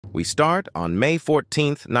We start on May 14,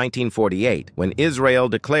 1948, when Israel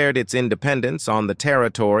declared its independence on the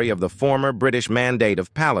territory of the former British Mandate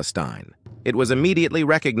of Palestine. It was immediately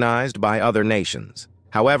recognized by other nations.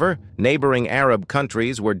 However, neighboring Arab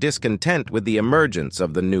countries were discontent with the emergence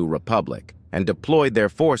of the new republic and deployed their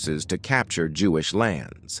forces to capture Jewish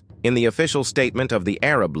lands. In the official statement of the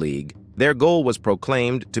Arab League, their goal was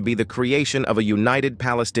proclaimed to be the creation of a united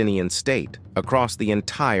Palestinian state across the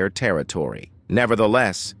entire territory.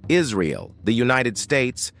 Nevertheless, Israel, the United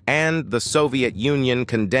States, and the Soviet Union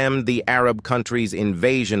condemned the Arab country's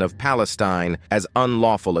invasion of Palestine as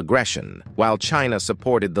unlawful aggression, while China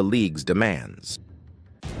supported the League's demands.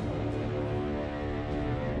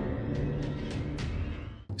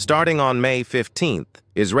 Starting on May 15th,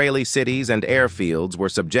 Israeli cities and airfields were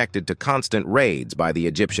subjected to constant raids by the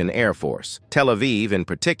Egyptian Air Force. Tel Aviv, in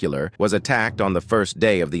particular, was attacked on the first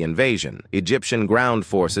day of the invasion. Egyptian ground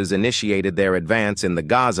forces initiated their advance in the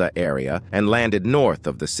Gaza area and landed north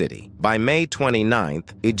of the city. By May 29th,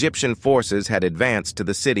 Egyptian forces had advanced to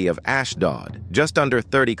the city of Ashdod, just under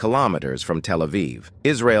 30 kilometers from Tel Aviv.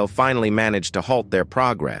 Israel finally managed to halt their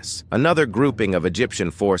progress. Another grouping of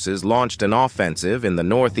Egyptian forces launched an offensive in the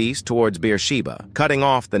northeast towards Beersheba, cutting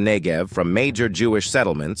off the Negev from major Jewish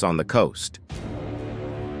settlements on the coast.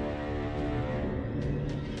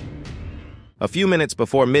 A few minutes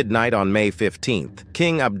before midnight on May 15th,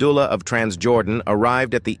 King Abdullah of Transjordan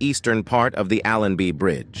arrived at the eastern part of the Allenby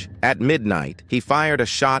Bridge. At midnight, he fired a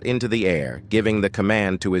shot into the air, giving the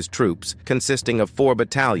command to his troops, consisting of 4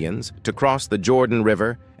 battalions, to cross the Jordan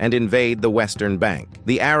River and invade the western bank.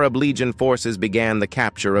 The Arab Legion forces began the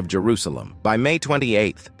capture of Jerusalem. By May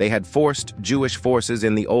 28th, they had forced Jewish forces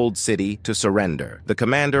in the Old City to surrender. The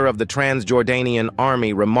commander of the Transjordanian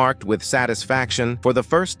army remarked with satisfaction, "For the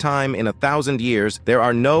first time in 1,000 years, there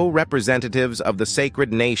are no representatives of the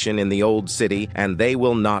sacred nation in the Old City, and they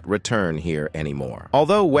will not return here anymore."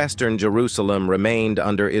 Although western Jerusalem remained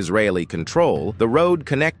under Israeli control, the road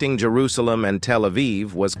connecting Jerusalem and Tel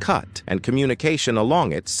Aviv was cut, and communication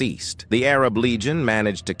along it ceased. The Arab Legion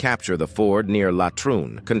managed to capture the ford near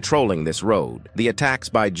Latrun, controlling this road. The attacks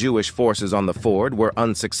by Jewish forces on the ford were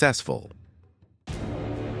unsuccessful.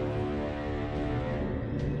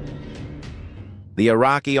 The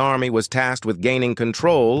Iraqi army was tasked with gaining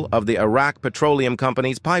control of the Iraq Petroleum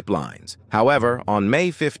Company's pipelines. However, on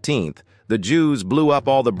May 15th, the Jews blew up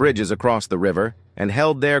all the bridges across the river and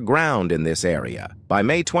held their ground in this area. By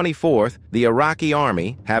May 24th, the Iraqi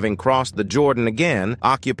army, having crossed the Jordan again,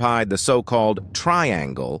 occupied the so-called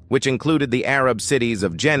Triangle, which included the Arab cities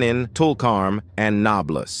of Jenin, Tulkarm, and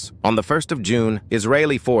Nablus. On the 1st of June,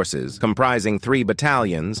 Israeli forces, comprising 3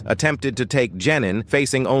 battalions, attempted to take Jenin,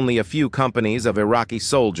 facing only a few companies of Iraqi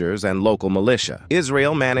soldiers and local militia.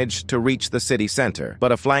 Israel managed to reach the city center,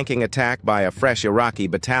 but a flanking attack by a fresh Iraqi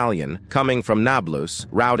battalion, coming from Nablus,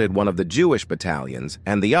 routed one of the Jewish battalions,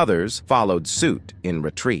 and the others followed suit in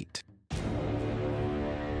retreat.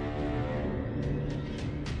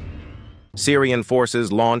 Syrian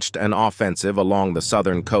forces launched an offensive along the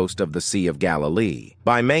southern coast of the Sea of Galilee.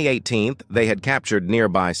 By May 18th, they had captured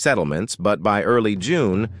nearby settlements, but by early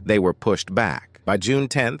June, they were pushed back. By June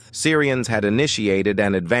 10th, Syrians had initiated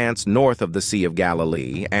an advance north of the Sea of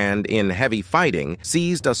Galilee and, in heavy fighting,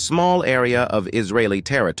 seized a small area of Israeli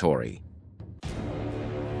territory.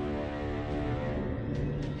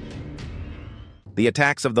 The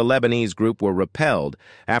attacks of the Lebanese group were repelled,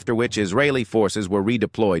 after which Israeli forces were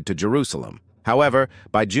redeployed to Jerusalem. However,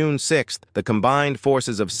 by June 6th, the combined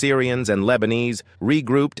forces of Syrians and Lebanese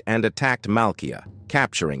regrouped and attacked Malkia,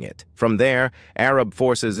 capturing it. From there, Arab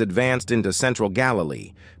forces advanced into central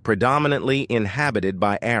Galilee, predominantly inhabited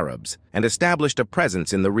by Arabs, and established a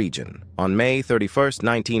presence in the region. On May 31,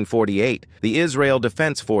 1948, the Israel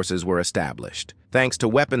Defense Forces were established. Thanks to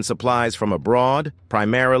weapon supplies from abroad,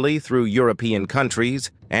 primarily through European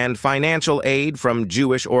countries, and financial aid from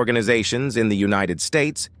Jewish organizations in the United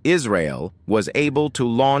States, Israel was able to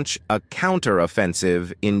launch a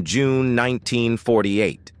counteroffensive in June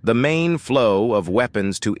 1948. The main flow of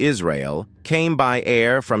weapons to Israel came by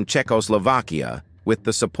air from Czechoslovakia with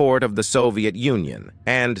the support of the Soviet Union,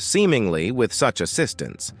 and seemingly with such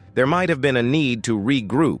assistance, there might have been a need to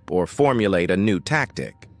regroup or formulate a new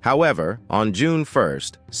tactic. However, on June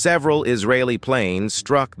 1st, several Israeli planes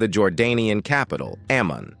struck the Jordanian capital,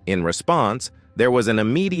 Amman. In response, there was an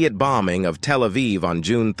immediate bombing of Tel Aviv on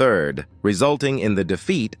June 3rd, resulting in the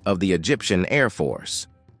defeat of the Egyptian Air Force.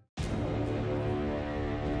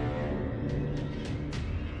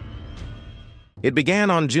 It began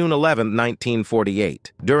on June 11,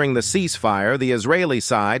 1948. During the ceasefire, the Israeli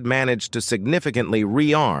side managed to significantly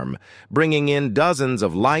rearm, bringing in dozens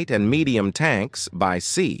of light and medium tanks by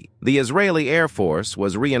sea. The Israeli Air Force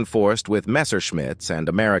was reinforced with Messerschmitts and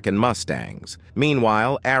American Mustangs.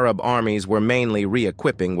 Meanwhile, Arab armies were mainly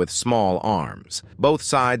re-equipping with small arms. Both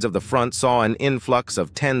sides of the front saw an influx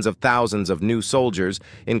of tens of thousands of new soldiers,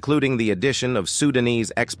 including the addition of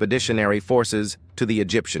Sudanese expeditionary forces to the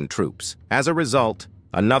Egyptian troops. As a result,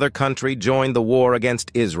 another country joined the war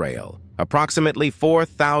against Israel. Approximately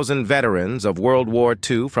 4,000 veterans of World War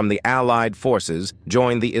II from the Allied forces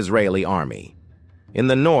joined the Israeli army. In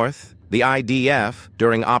the north, the IDF,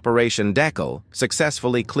 during Operation Dekel,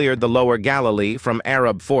 successfully cleared the lower Galilee from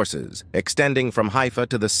Arab forces, extending from Haifa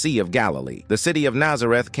to the Sea of Galilee. The city of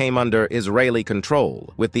Nazareth came under Israeli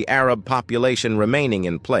control, with the Arab population remaining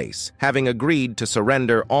in place, having agreed to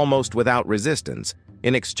surrender almost without resistance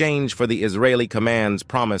in exchange for the Israeli command's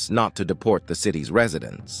promise not to deport the city's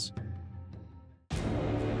residents.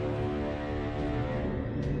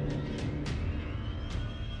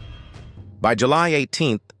 By July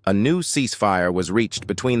 18th, a new ceasefire was reached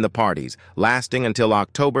between the parties, lasting until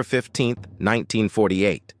October 15,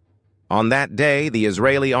 1948. On that day, the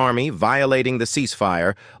Israeli army, violating the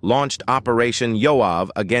ceasefire, launched Operation Yoav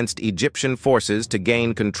against Egyptian forces to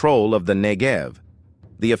gain control of the Negev.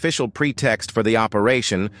 The official pretext for the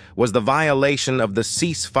operation was the violation of the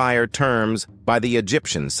ceasefire terms by the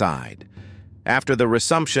Egyptian side. After the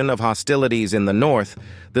resumption of hostilities in the north,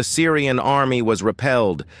 the Syrian army was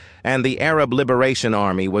repelled, and the Arab Liberation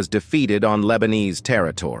Army was defeated on Lebanese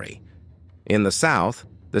territory. In the south,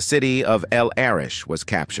 the city of El Arish was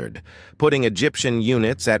captured, putting Egyptian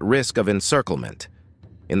units at risk of encirclement.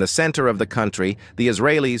 In the center of the country, the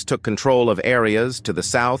Israelis took control of areas to the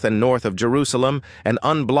south and north of Jerusalem and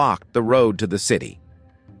unblocked the road to the city.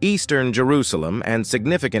 Eastern Jerusalem and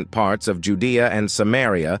significant parts of Judea and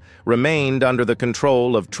Samaria remained under the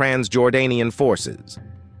control of Transjordanian forces.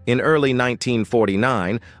 In early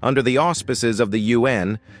 1949, under the auspices of the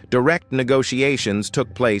UN, direct negotiations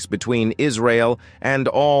took place between Israel and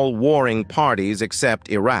all warring parties except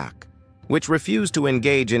Iraq, which refused to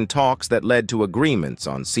engage in talks that led to agreements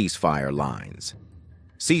on ceasefire lines.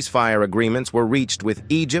 Ceasefire agreements were reached with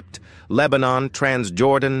Egypt, Lebanon,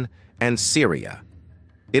 Transjordan, and Syria.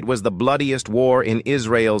 It was the bloodiest war in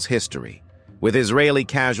Israel's history, with Israeli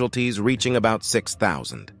casualties reaching about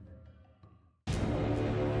 6,000.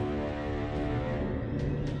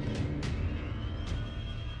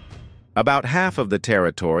 About half of the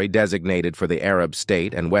territory designated for the Arab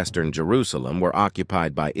state and Western Jerusalem were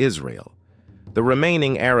occupied by Israel. The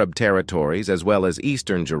remaining Arab territories, as well as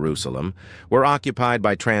Eastern Jerusalem, were occupied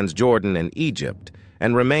by Transjordan and Egypt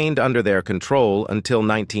and remained under their control until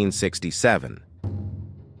 1967.